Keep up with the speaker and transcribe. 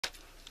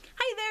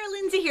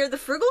Lindsay here, the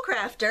Frugal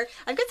Crafter.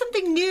 I've got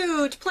something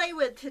new to play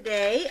with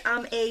today.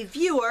 A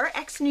viewer,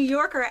 ex-New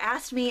Yorker,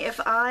 asked me if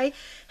I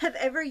have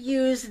ever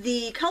used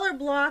the Color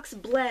Blocks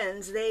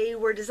blends. They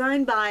were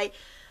designed by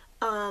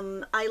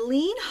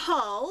Eileen,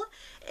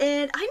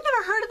 and I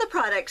never heard of the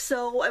product,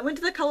 so I went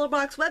to the Color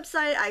Blocks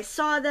website, I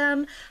saw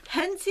them,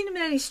 hadn't seen them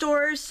in any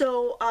stores,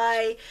 so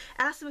I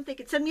asked them if they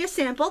could send me a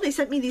sample. They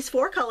sent me these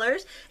 4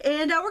 colors,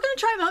 and we're going to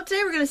try them out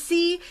today. We're going to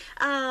see,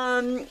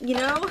 you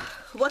know,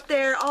 what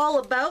they're all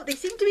about. They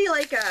seem to be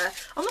like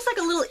almost like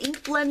a little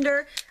ink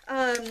blender.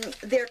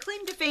 Their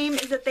claim to fame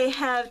is that they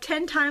have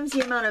 10 times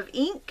the amount of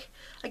ink,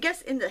 I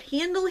guess, in the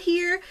handle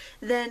here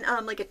than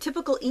like a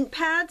typical ink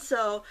pad.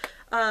 So,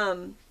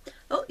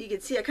 oh, you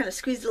can see I kind of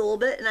squeezed it a little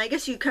bit, and I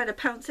guess you kind of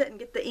pounce it and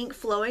get the ink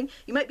flowing.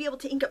 You might be able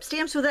to ink up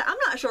stamps with it. I'm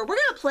not sure. We're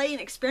going to play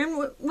and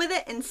experiment with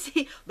it and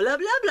see blah,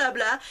 blah, blah,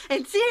 blah,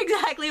 and see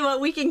exactly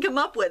what we can come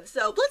up with.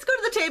 So let's go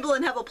to the table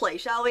and have a play,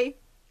 shall we?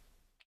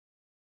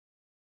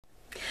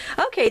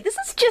 Okay, this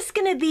is just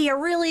going to be a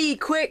really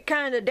quick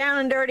kind of down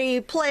and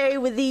dirty play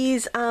with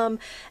these Ellen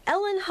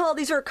Hull.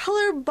 These are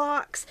Color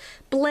Box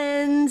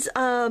blends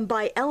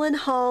by Ellen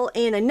Hull,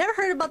 and I never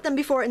heard about them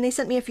before, and they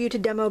sent me a few to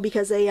demo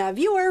because a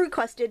viewer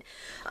requested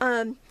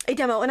a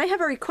demo, and I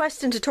have a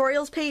request and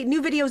tutorials page,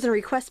 new videos and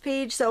request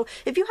page. So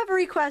if you have a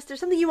request or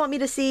something you want me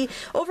to see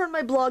over on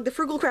my blog,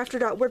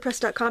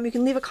 thefrugalcrafter.wordpress.com, you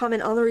can leave a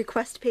comment on the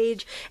request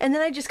page, and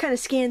then I just kind of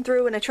scan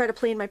through and I try to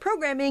plan my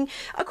programming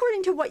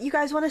according to what you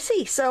guys want to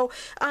see. So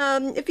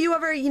if you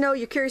ever, you know,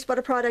 you're curious about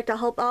a product,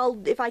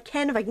 if I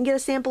can get a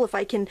sample, if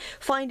I can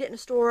find it in a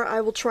store,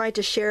 I will try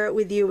to share it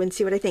with you and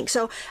see what I think.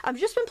 So I've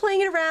just been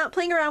playing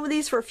around with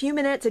these for a few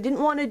minutes. I didn't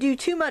want to do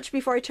too much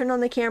before I turned on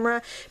the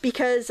camera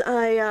because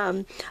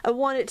I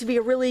want it to be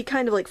a really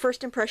kind of like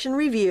first impression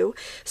review.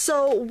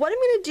 So what I'm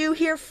going to do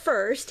here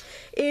first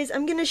is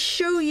I'm going to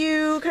show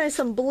you kind of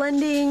some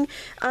blending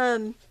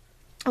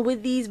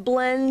with these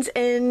blends,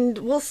 and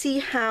we'll see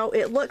how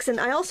it looks. And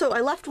I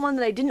left one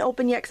that I didn't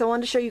open yet because I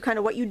wanted to show you kind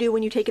of what you do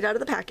when you take it out of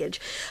the package.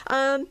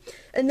 And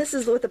this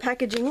is what the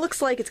packaging looks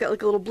like. It's got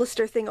like a little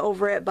blister thing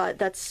over it, but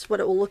that's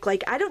what it will look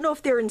like. I don't know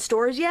if they're in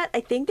stores yet.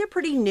 I think they're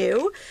pretty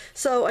new,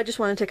 so I just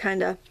wanted to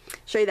kind of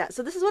show you that.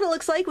 So this is what it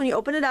looks like when you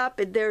open it up.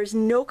 There's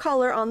no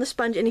color on the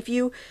sponge, and if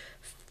you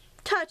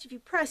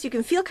press, you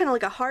can feel kind of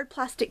like a hard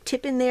plastic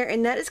tip in there,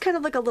 and that is kind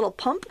of like a little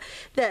pump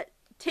that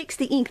takes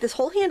the ink. This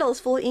whole handle is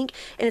full of ink,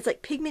 and it's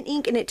like pigment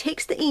ink, and it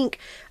takes the ink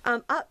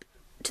up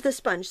to the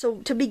sponge. So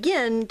to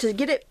begin, to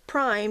get it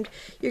primed,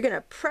 you're going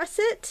to press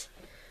it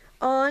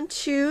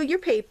onto your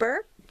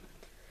paper,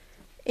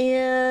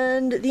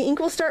 and the ink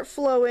will start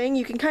flowing.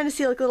 You can kind of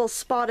see like a little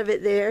spot of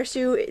it there.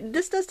 So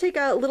this does take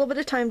a little bit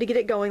of time to get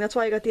it going. That's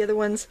why I got the other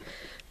ones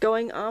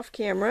going off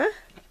camera.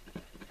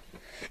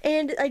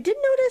 And I did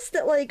notice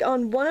that like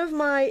on one of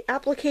my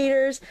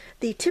applicators,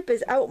 the tip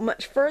is out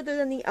much further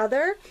than the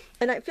other,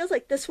 and it feels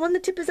like this one, the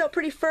tip is out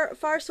pretty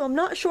far, so I'm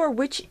not sure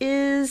which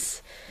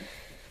is,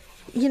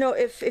 you know,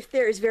 if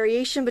there is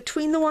variation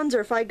between the ones, or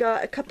if I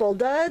got a couple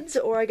duds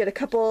or I got a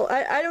couple,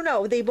 I don't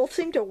know. They both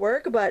seem to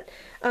work, but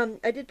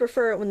I did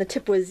prefer it when the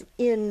tip was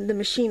in the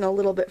machine a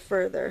little bit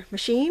further.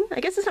 Machine? I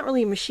guess it's not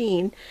really a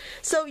machine.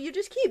 So you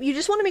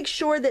just want to make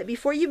sure that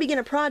before you begin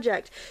a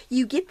project,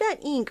 you get that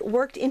ink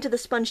worked into the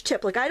sponge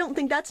tip. Like, I don't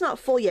think that's not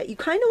full yet. You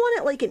kind of want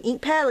it like an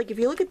ink pad. Like if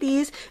you look at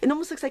these, it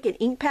almost looks like an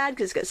ink pad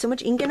because it's got so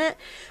much ink in it.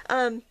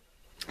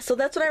 So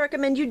that's what I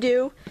recommend you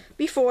do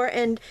before.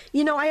 And,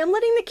 you know, I am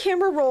letting the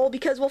camera roll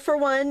because, well, for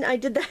one, I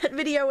did that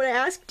video when I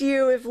asked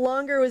you if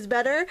longer was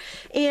better.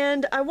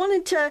 And I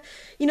wanted to,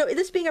 you know,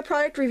 this being a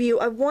product review,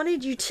 I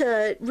wanted you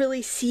to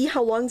really see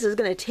how long this is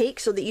going to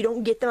take so that you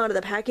don't get them out of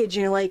the package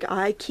and you're like,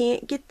 I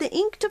can't get the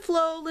ink to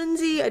flow,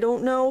 Lindsay. I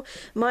don't know.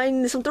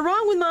 There's something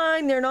wrong with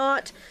mine. They're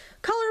not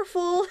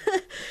colorful,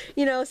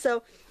 you know,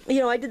 so... You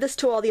know, I did this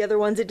to all the other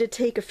ones. It did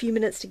take a few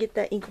minutes to get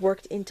that ink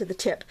worked into the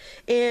tip.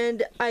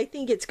 And I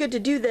think it's good to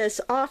do this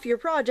off your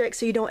project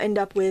so you don't end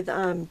up with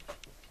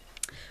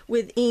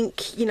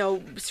ink, you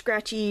know,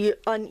 scratchy,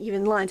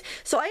 uneven lines.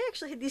 So I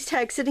actually had these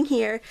tags sitting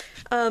here.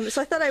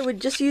 So I thought I would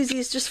just use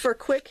these just for a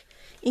quick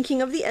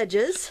inking of the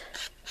edges.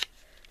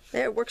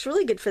 There, it works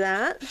really good for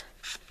that.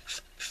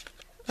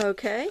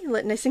 Okay,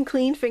 let nice and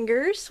clean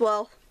fingers.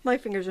 Well, my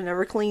fingers are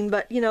never clean,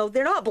 but, you know,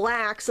 they're not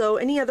black, so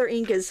any other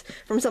ink is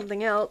from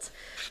something else.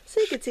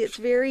 So you can see it's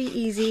very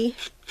easy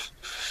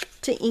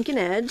to ink an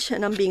edge,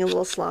 and I'm being a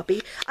little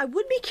sloppy. I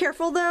would be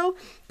careful, though,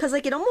 because,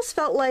 like, it almost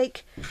felt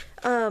like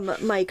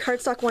my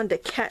cardstock wanted to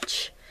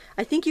catch.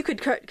 I think you could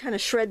kind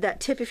of shred that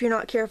tip if you're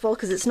not careful,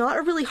 because it's not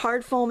a really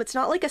hard foam. It's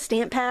not like a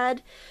stamp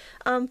pad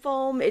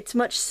foam. It's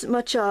much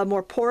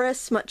more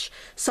porous, much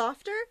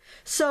softer.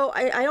 So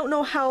I don't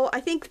know how.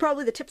 I think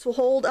probably the tips will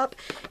hold up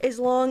as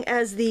long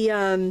as the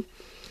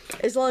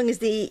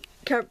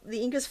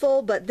ink is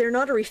full, but they're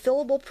not a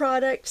refillable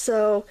product,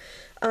 so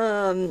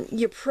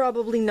you're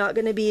probably not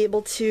going to be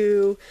able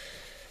to,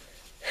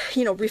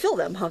 you know, refill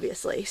them,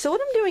 obviously. So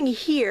what I'm doing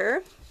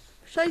here,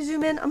 should I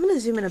zoom in? I'm going to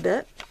zoom in a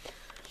bit.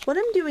 What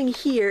I'm doing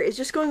here is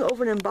just going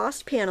over an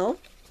embossed panel,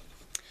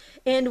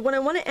 And when I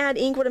want to add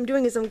ink, what I'm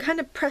doing is I'm kind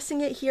of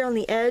pressing it here on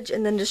the edge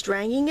and then just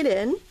dragging it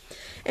in.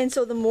 And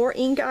so the more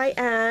ink I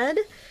add,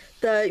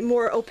 the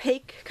more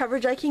opaque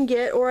coverage I can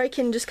get, or I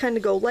can just kind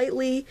of go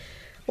lightly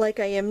like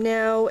I am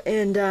now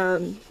and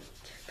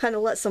kind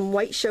of let some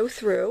white show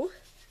through.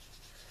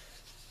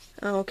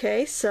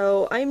 Okay,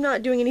 so I'm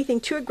not doing anything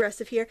too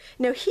aggressive here.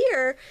 Now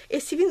here,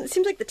 it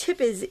seems like the tip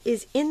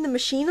is in the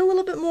machine a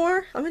little bit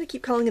more. I'm going to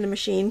keep calling it a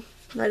machine.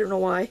 I don't know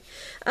why.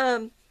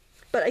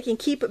 But I can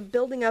keep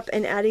building up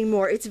and adding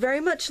more. It's very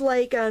much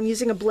like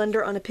using a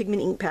blender on a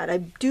pigment ink pad. I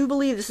do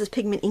believe this is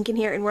pigment ink in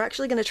here, and we're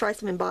actually going to try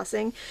some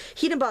embossing,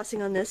 heat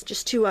embossing on this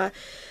just to,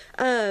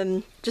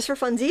 just for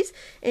funsies.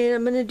 And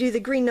I'm going to do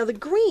the green. Now the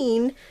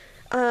green,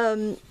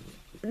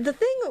 the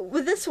thing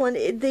with this one,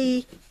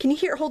 can you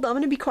hear, hold on, I'm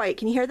going to be quiet.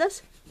 Can you hear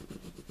this?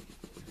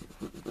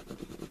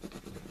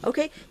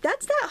 Okay,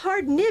 that's that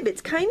hard nib.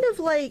 It's kind of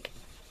like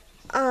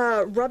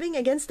rubbing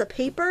against the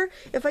paper.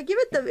 If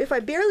I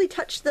barely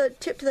touch the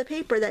tip to the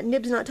paper, that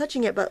nib's not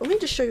touching it. But let me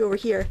just show you over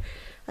here.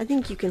 I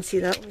think you can see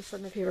that. Let me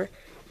slide my paper.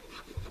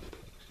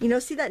 You know,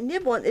 see that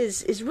nib one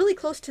is really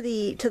close to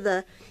the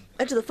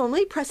edge of the foam.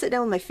 Let me press it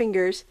down with my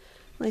fingers,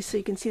 so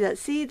you can see that.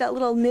 See that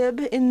little nib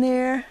in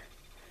there?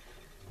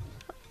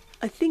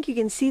 I think you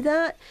can see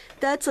that.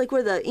 That's like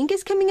where the ink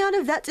is coming out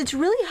of. It's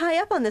really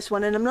high up on this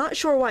one, and I'm not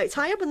sure why. It's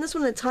high up on this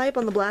one and it's high up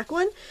on the black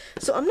one.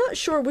 So I'm not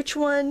sure which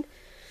way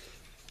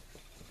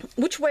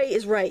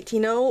is right,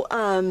 you know?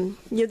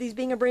 These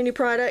being a brand new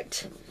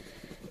product,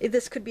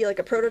 this could be like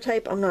a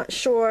prototype, I'm not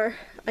sure.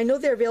 I know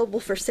they're available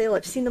for sale.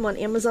 I've seen them on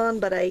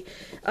Amazon, but I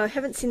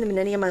haven't seen them in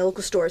any of my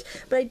local stores.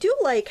 But I do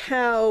like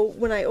how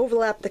when I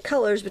overlap the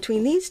colors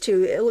between these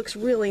two, it looks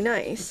really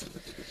nice.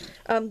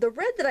 The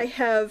red that I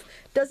have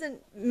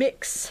doesn't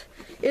mix.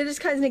 It just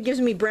kind of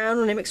gives me brown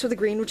when I mix with the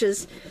green, which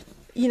is,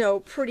 you know,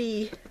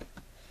 pretty,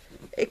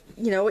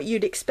 you know, what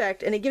you'd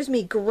expect. And it gives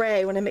me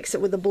gray when I mix it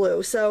with the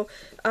blue. So,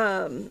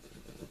 I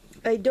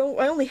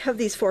only have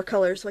these 4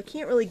 colors, so I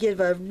can't really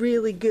give a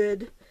really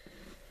good,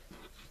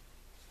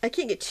 I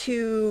can't get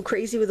too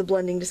crazy with the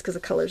blending just because the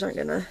colors aren't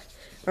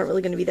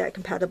really gonna be that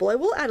compatible. I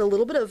will add a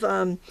little bit of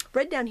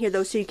red down here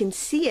though, so you can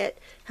see it,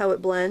 how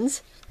it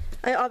blends.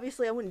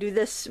 Obviously I wouldn't do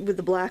this with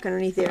the black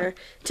underneath there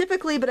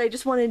typically, but I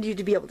just wanted you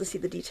to be able to see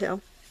the detail.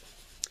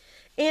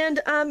 And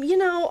you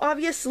know,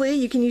 obviously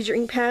you can use your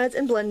ink pads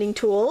and blending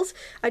tools.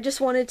 I just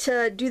wanted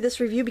to do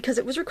this review because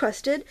it was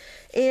requested,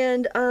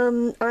 and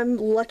I'm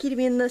lucky to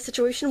be in the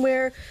situation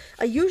where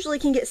I usually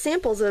can get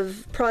samples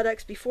of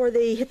products before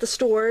they hit the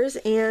stores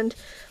and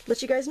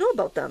let you guys know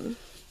about them.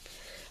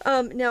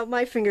 Now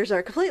my fingers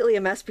are completely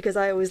a mess because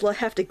I always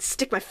have to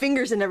stick my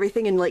fingers in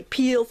everything and like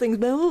peel things.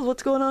 Oh,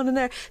 what's going on in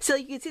there? So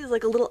you can see there's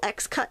like a little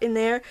X cut in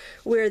there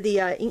where the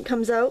ink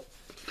comes out.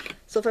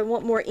 So if I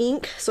want more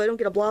ink so I don't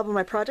get a blob on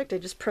my project, I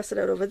just press it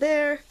out over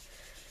there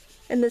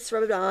and just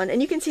rub it on. And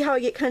you can see how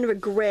I get kind of a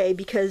gray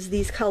because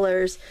these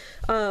colors,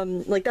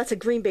 like that's a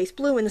green base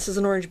blue and this is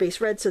an orange base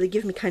red, so they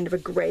give me kind of a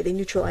gray. They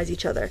neutralize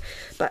each other,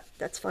 but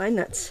that's fine.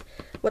 That's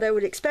what I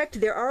would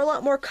expect. There are a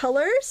lot more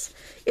colors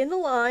in the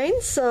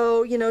line,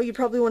 so you know, you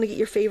probably want to get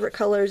your favorite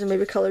colors and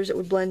maybe colors that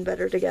would blend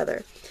better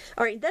together.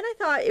 Alright, then I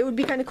thought it would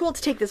be kind of cool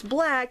to take this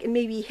black and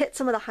maybe hit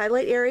some of the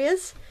highlight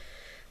areas.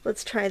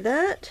 Let's try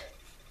that.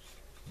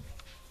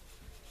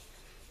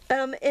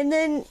 And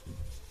then,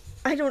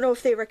 I don't know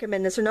if they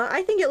recommend this or not.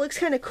 I think it looks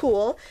kind of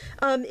cool.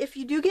 If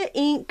you do get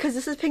ink, because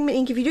this is pigment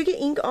ink, if you do get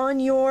ink on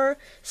your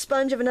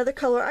sponge of another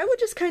color, I would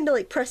just kind of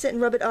like press it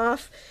and rub it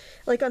off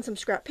like on some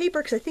scrap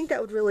paper, because I think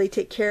that would really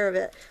take care of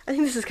it. I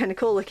think this is kind of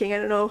cool looking. I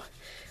don't know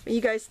what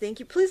you guys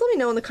think. Please let me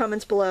know in the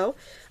comments below.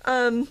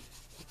 I'm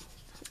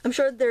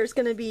sure there's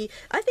going to be,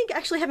 I think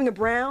actually having a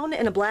brown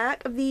and a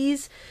black of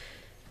these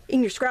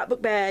in your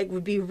scrapbook bag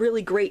would be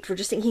really great for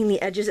just inking the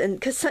edges. And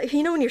because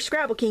you know, when you're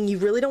scrapbooking, you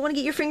really don't want to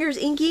get your fingers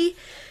inky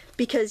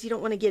because you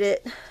don't want to get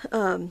it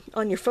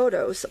on your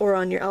photos or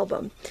on your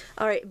album.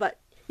 Alright, but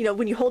you know,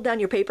 when you hold down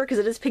your paper, because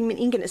it is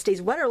pigment ink and it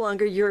stays wetter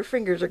longer, your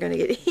fingers are going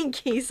to get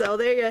inky. So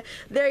there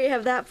you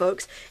have that,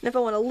 folks. And if I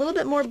want a little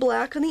bit more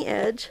black on the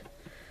edge,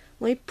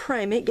 let me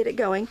prime it, get it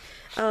going.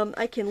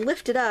 I can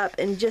lift it up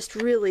and just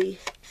really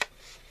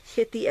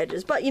hit the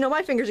edges. But you know,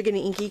 my fingers are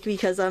getting inky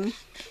because I'm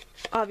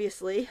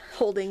obviously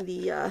holding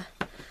the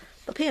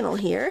panel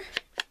here.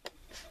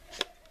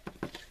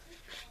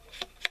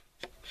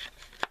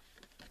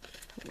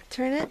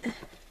 Turn it.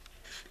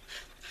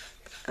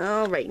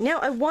 Alright, now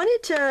I wanted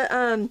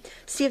to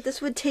see if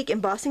this would take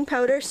embossing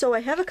powder, so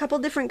I have a couple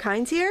different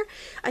kinds here.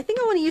 I think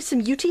I want to use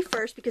some UT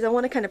first because I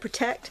want to kind of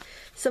protect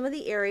some of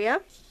the area.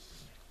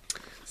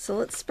 So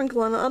let's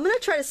sprinkle on. I'm going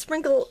to try to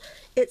sprinkle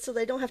it so that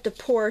I don't have to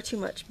pour too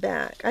much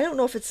back. I don't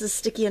know if it's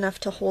sticky enough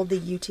to hold the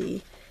UT.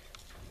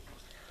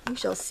 We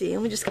shall see.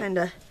 Let me just kind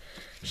of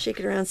shake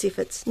it around, see if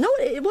it's... No,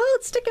 well,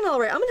 it's sticking all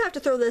right. I'm going to have to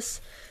throw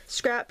this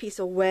scrap piece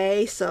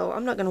away, so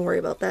I'm not going to worry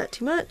about that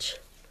too much.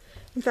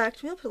 In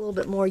fact, maybe I'll put a little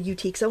bit more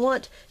UT because I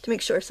want to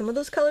make sure some of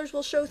those colors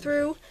will show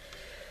through.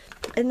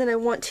 And then I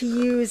want to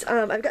use,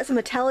 I've got some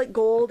metallic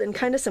gold and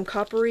kind of some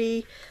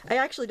coppery. I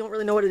actually don't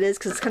really know what it is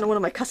because it's kind of one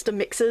of my custom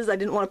mixes I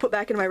didn't want to put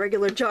back in my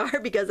regular jar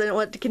because I didn't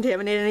want it to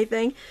contaminate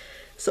anything.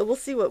 So we'll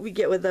see what we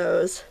get with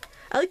those.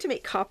 I like to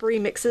make coppery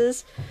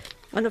mixes.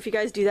 I don't know if you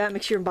guys do that,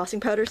 mix your embossing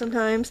powder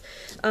sometimes.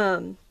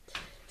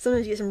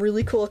 Sometimes you get some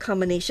really cool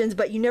combinations,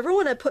 but you never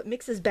want to put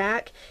mixes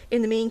back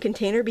in the main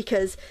container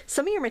because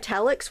some of your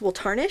metallics will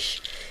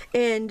tarnish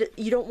and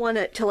you don't want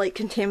it to like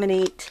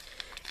contaminate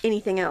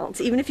anything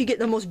else. Even if you get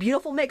the most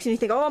beautiful mix and you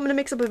think, oh, I'm going to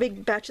mix up a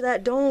big batch of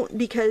that, don't,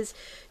 because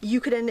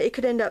it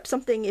could end up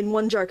something in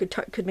one jar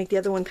could make the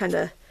other one kind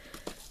of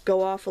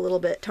go off a little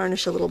bit,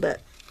 tarnish a little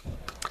bit.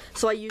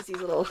 So I use these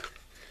little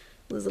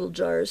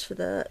jars for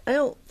that. I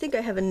don't think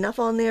I have enough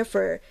on there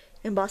for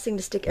embossing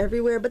to stick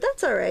everywhere, but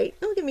that's all right.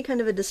 It'll give me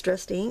kind of a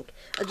distressed look,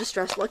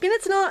 and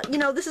it's not, you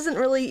know, this isn't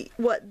really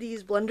what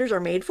these blenders are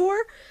made for,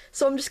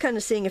 so I'm just kind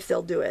of seeing if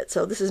they'll do it.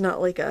 So this is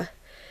not like a,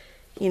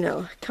 you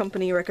know,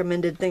 company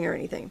recommended thing or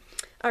anything.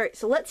 All right,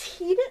 so let's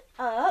heat it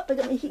up. I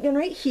got my heat gun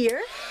right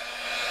here.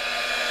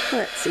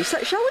 Let's see, so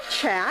shall we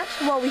chat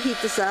while we heat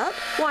this up?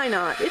 Why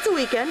not? It's a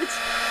weekend, it's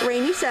a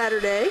rainy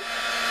Saturday.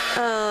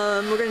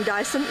 We're gonna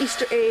dye some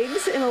Easter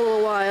eggs in a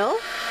little while.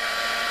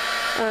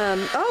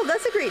 Oh,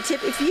 that's a great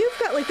tip. If you've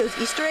got like those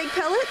Easter egg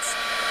pellets,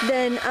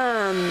 then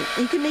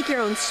you can make your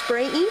own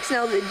spray inks.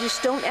 Now,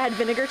 just don't add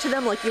vinegar to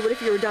them like you would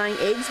if you were dyeing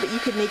eggs, but you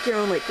could make your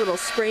own like little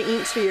spray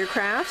inks for your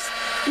crafts.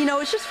 You know,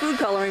 it's just food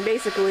coloring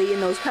basically in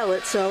those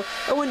pellets, so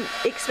I wouldn't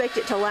expect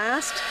it to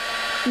last,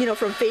 you know,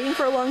 from fading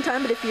for a long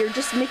time. But if you're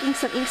just making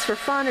some inks for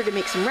fun or to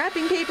make some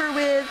wrapping paper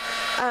with,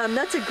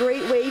 that's a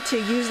great way to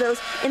use those.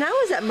 And I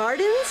was at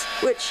Martin's,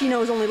 which, you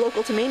know, is only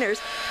local to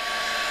Mainers,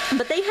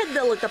 but they had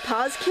the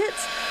pause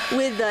kits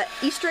with the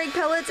Easter egg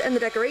pellets and the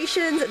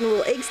decorations and the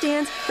little egg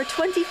stands for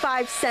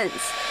 25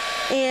 cents.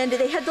 And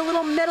they had the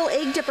little metal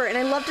egg dipper, and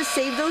I love to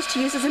save those to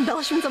use as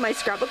embellishments on my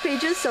scrapbook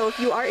pages. So if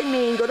you are in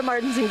Maine, go to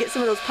Martin's and get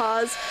some of those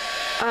pause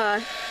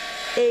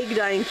egg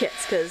dyeing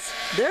kits because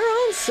they're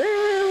on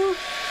sale.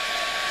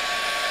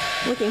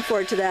 Looking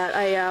forward to that.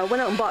 I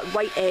went out and bought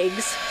white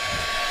eggs.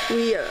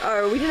 We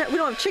don't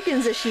have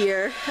chickens this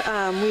year.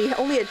 We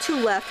only had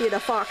 2 left. We had a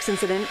fox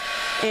incident,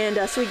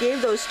 and so we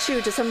gave those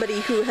 2 to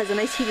somebody who has a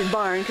nice heated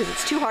barn because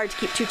it's too hard to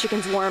keep 2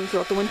 chickens warm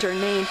throughout the winter in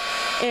Maine.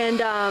 And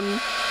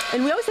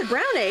we always had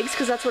brown eggs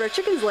because that's what our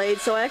chickens laid.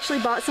 So I actually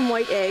bought some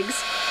white eggs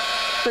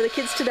for the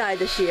kids to dye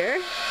this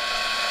year.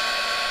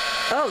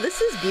 Oh, this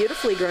is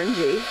beautifully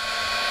grungy.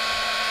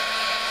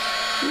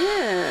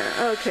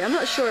 Yeah. Okay. I'm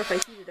not sure if I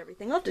heated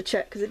everything. I'll have to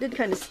check because it did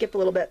kind of skip a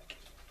little bit.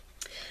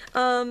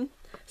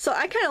 So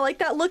I kind of like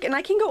that look, and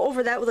I can go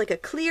over that with like a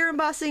clear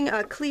embossing,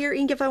 a clear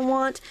ink if I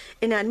want,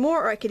 and add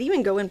more, or I could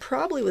even go in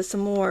probably with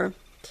some more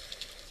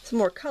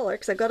color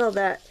because I've got all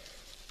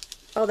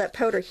that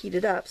powder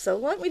heated up. So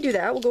why don't we do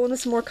that? We'll go in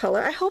with some more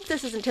color. I hope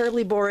this isn't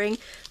terribly boring,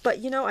 but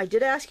you know, I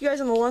did ask you guys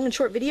on the long and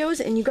short videos,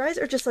 and you guys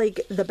are just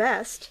like the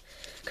best.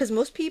 Because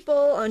most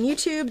people on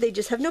YouTube, they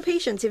just have no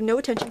patience, they have no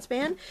attention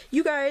span.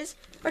 You guys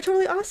are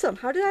totally awesome.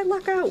 How did I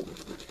luck out?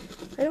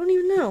 I don't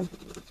even know.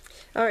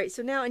 Alright,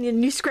 so now I need a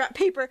new scrap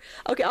paper.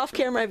 Okay, off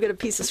camera I've got a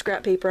piece of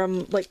scrap paper.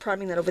 I'm like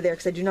priming that over there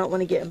because I do not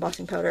want to get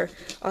embossing powder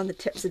on the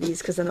tips of these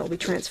because then it'll be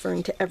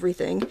transferring to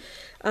everything.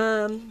 Do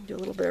a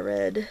little bit of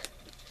red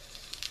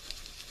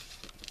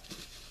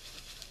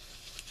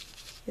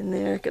in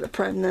there. Gotta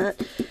prime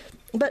that.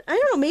 But I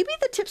don't know, maybe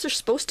the tips are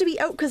supposed to be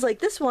out because like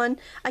this one,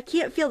 I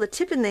can't feel the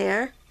tip in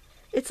there.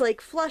 It's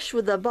like flush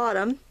with the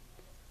bottom.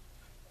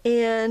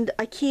 And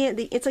I can't,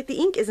 it's like the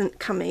ink isn't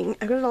coming.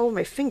 I've got it all over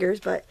my fingers,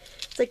 but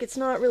it's like it's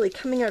not really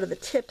coming out of the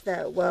tip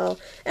that well.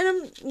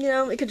 And you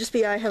know, it could just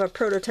be I have a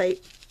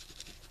prototype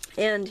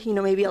and, you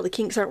know, maybe all the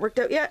kinks aren't worked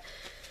out yet.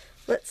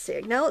 Let's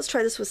see. Now let's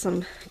try this with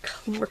some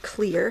more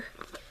clear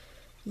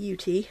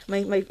UT.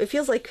 It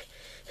feels like,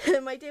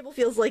 my table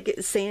feels like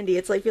it's sandy.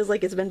 It's like, feels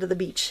like it's been to the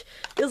beach.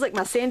 Feels like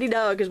my sandy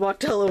dog has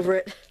walked all over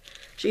it.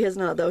 She has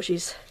not though.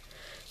 She's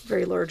a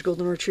very large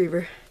golden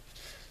retriever.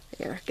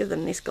 There, give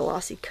them a nice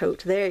glossy coat.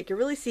 There, you can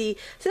really see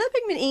that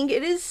pigment ink,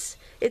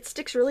 it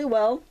sticks really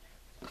well.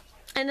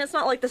 And it's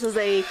not like this is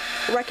a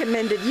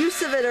recommended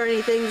use of it or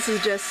anything. This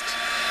is just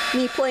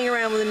me playing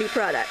around with a new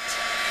product.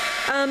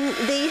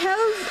 They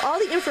have all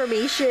the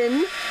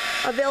information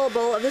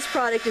available of this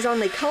product is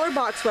on the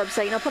Colorbox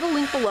website, and I'll put a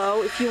link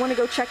below if you want to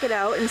go check it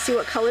out and see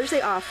what colors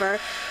they offer.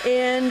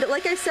 And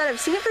like I said,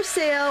 I've seen it for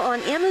sale on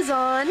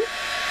Amazon.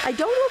 I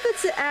don't know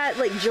if it's at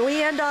like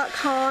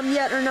Joann.com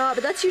yet or not,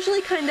 but that's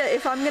usually kind of,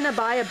 if I'm gonna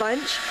buy a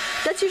bunch,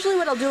 that's usually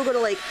what I'll do. I'll go to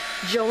like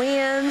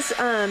Joann's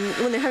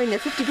when they're having their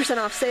 50%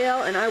 off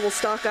sale, and I will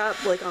stock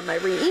up like on my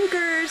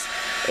reinkers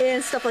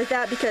and stuff like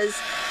that because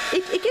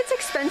it gets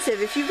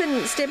expensive. If you've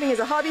been stamping as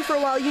a hobby for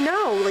a while, you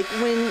know, like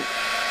when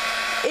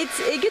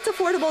it gets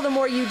affordable the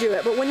more you do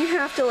it, but when you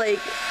have to, like,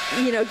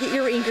 you know, get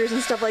your inkers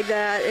and stuff like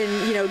that,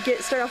 and, you know,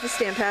 start off with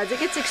stamp pads, it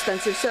gets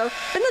expensive. So,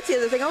 and that's the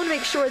other thing, I want to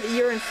make sure that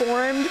you're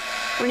informed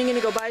when you're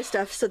going to go buy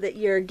stuff, so that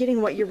you're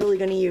getting what you're really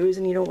going to use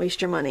and you don't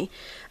waste your money.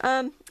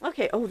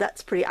 Okay, oh,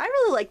 that's pretty. I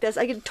really like this.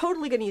 I could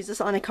totally going to use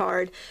this on a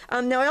card.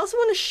 Now I also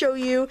want to show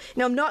you,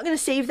 now I'm not going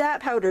to save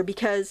that powder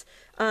because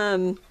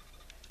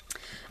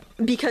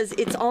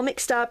it's all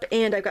mixed up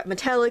and I've got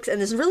metallics and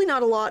there's really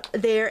not a lot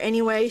there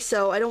anyway,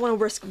 so I don't want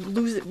to risk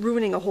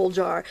ruining a whole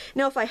jar.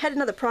 Now if I had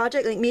another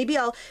project, like maybe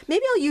I'll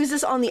use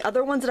this on the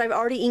other ones that I've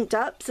already inked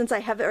up, since I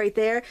have it right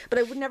there, but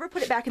I would never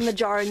put it back in the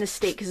jar in this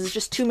state because there's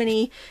just too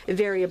many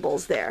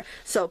variables there.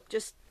 So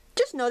just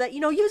know that, you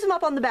know, use them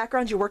up on the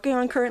backgrounds you're working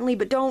on currently,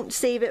 but don't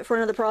save it for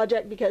another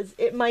project because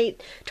it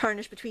might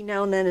tarnish between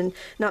now and then and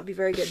not be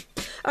very good.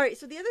 Alright,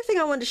 so the other thing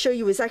I wanted to show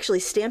you is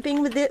actually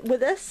stamping with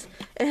this,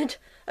 and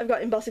I've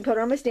got embossing powder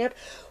on my stamp.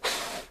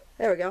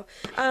 There we go.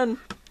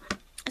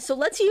 So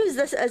let's use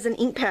this as an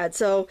ink pad.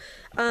 So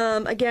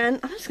again,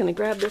 I'm just going to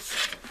grab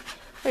this.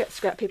 I got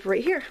scrap paper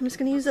right here. I'm just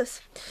going to use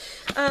this.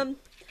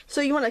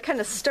 So you want to kind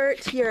of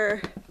start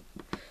your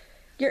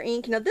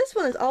ink. Now this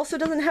one also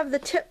doesn't have the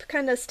tip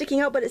kind of sticking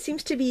out, but it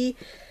seems to be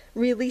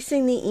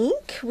releasing the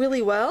ink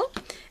really well.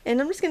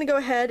 And I'm just going to go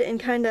ahead and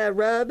kind of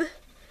rub.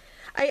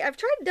 I've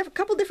tried a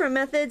couple different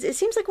methods. It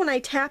seems like when I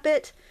tap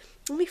it,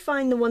 let me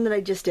find the one that I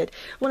just did.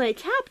 When I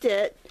tapped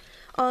it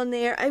on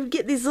there, I would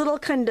get these little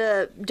kind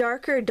of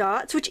darker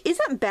dots, which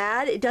isn't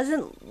bad. It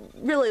doesn't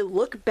really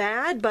look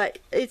bad, but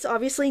it's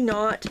obviously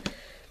not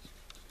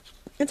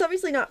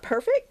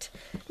perfect.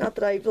 Not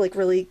that I like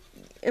really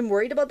am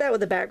worried about that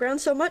with the background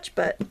so much,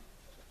 but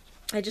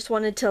I just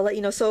wanted to let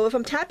you know. So if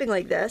I'm tapping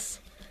like this,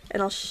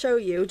 and I'll show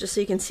you just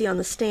so you can see on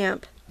the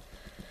stamp,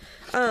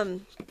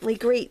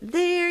 like right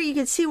there, you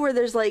can see where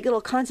there's like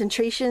little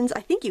concentrations.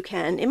 I think you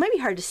can. It might be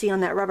hard to see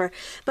on that rubber,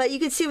 but you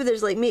can see where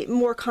there's like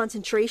more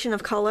concentration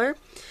of color.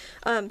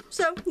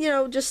 So, you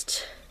know,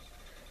 just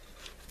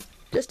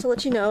to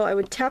let you know, I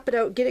would tap it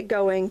out, get it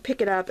going,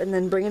 pick it up, and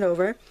then bring it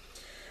over.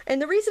 And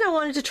the reason I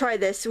wanted to try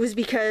this was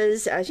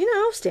because, as you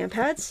know, stamp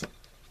pads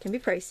can be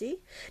pricey.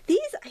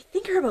 These, I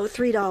think, are about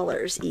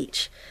 $3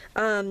 each.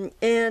 And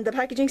the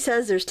packaging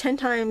says there's 10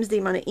 times the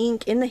amount of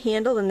ink in the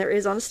handle than there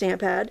is on a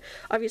stamp pad.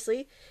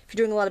 Obviously, if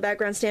you're doing a lot of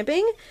background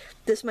stamping,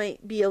 this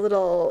might be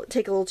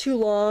take a little too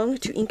long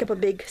to ink up a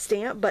big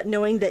stamp, but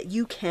knowing that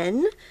you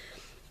can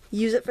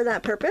use it for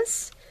that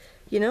purpose,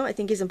 you know, I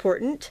think is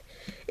important.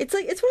 It's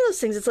one of those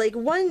things, it's like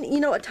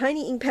a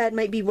tiny ink pad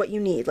might be what you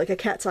need, like a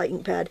cat's eye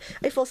ink pad.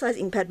 A full-size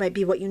ink pad might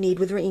be what you need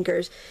with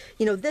reinkers.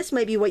 You know, this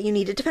might be what you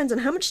need. It depends on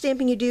how much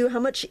stamping you do, how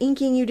much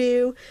inking you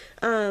do,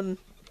 and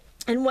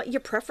what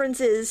your preference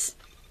is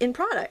in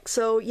product.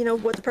 So, you know,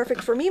 what's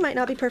perfect for me might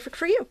not be perfect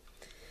for you.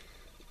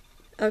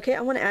 Okay,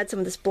 I want to add some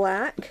of this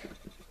black.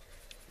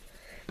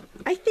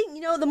 I think,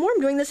 you know, the more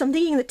I'm doing this, I'm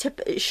thinking the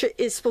tip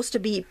is supposed to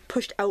be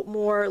pushed out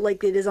more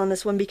like it is on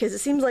this one, because it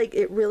seems like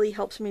it really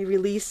helps me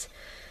release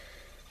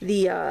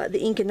the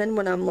ink, and then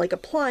when I'm like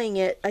applying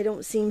it, I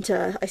seem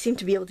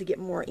to be able to get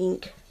more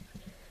ink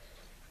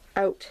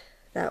out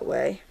that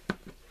way.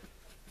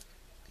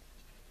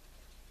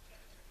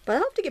 But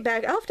I'll have to get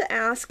back. I'll have to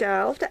ask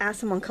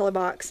them on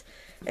Colorbox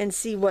and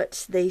see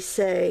what they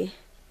say.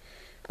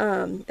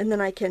 And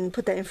then I can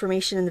put that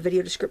information in the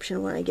video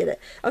description when I get it.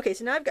 Okay,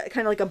 so now I've got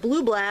kind of like a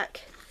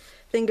blue-black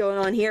thing going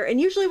on here.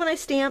 And usually when I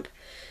stamp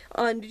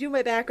to do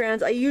my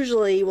backgrounds, I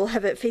usually will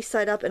have it face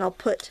side up and I'll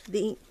put the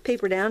ink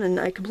paper down, and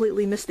I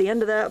completely missed the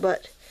end of that,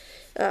 but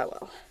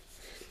well.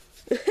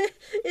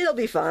 It'll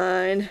be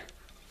fine.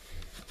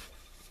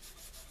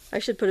 I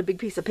should put a big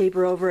piece of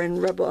paper over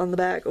and rub on the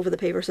back over the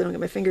paper so I don't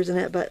get my fingers in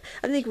it, but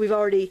I think we've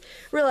already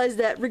realized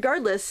that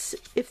regardless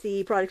if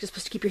the product is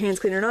supposed to keep your hands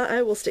clean or not,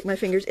 I will stick my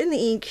fingers in the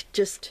ink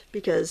just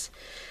because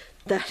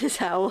that is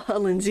how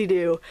Lindsay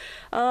do.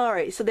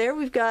 Alright, so there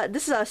we've got,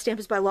 this is stamp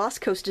is by Lost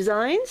Coast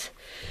Designs.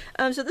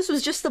 So this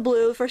was just the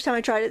blue. The first time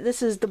I tried it,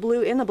 this is the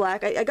blue and the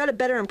black. I got a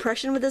better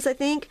impression with this, I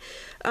think.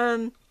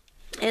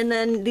 And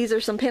then these are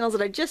some panels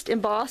that I just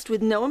embossed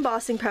with no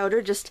embossing powder,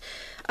 just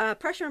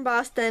pressure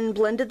embossed, then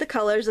blended the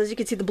colors. As you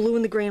can see, the blue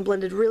and the green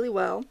blended really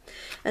well.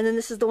 And then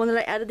this is the one that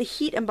I added the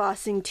heat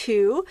embossing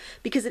to,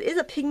 because it is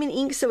a pigment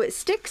ink, so it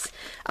sticks.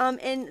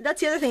 And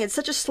that's the other thing, it's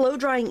such a slow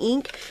drying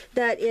ink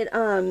that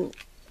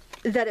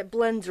it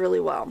blends really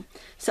well.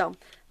 So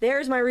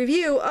there's my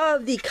review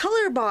of the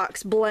Color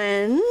Box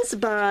Blends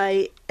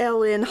by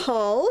Ellen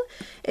Hull.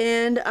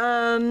 And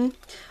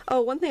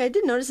oh, one thing I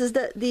did notice is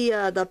that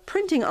the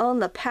printing on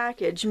the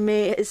package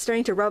is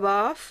starting to rub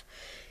off.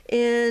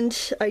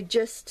 And I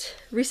just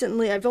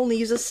recently, I've only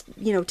used this,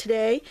 you know,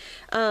 today.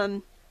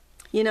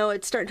 You know,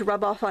 it's starting to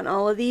rub off on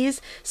all of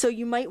these. So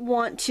you might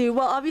want to,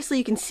 well, obviously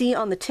you can see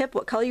on the tip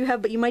what color you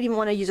have, but you might even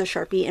want to use a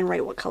Sharpie and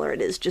write what color it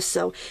is, just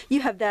so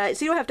you have that,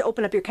 so you don't have to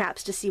open up your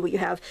caps to see what you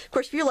have. Of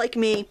course, if you're like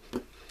me,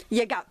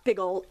 you got big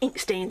old ink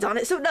stains on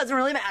it, so it doesn't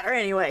really matter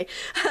anyway.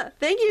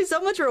 Thank you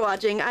so much for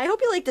watching. I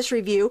hope you liked this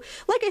review.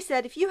 Like I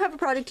said, if you have a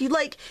product you'd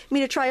like me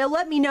to try,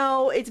 let me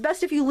know. It's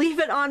best if you leave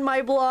it on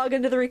my blog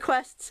under the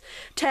requests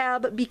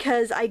tab,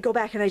 because I go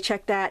back and I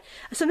check that.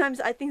 Sometimes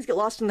things get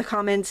lost in the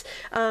comments.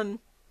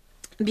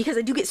 Because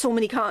I do get so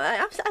many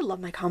comments. I love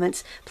my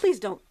comments. Please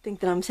don't think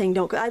that I'm saying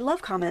don't. I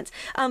love comments.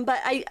 But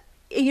I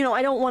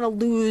don't want to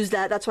lose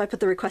that. That's why I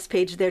put the request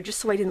page there, just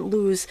so I didn't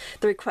lose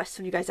the requests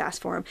when you guys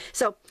asked for them.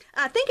 So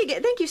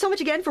thank you so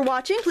much again for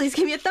watching. Please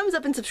give me a thumbs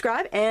up and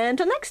subscribe. And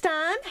until next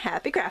time,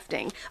 happy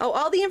crafting. Oh,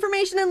 all the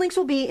information and links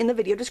will be in the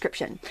video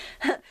description.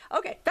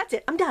 Okay, that's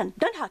it. I'm done.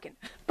 Done talking.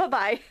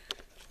 Bye-bye.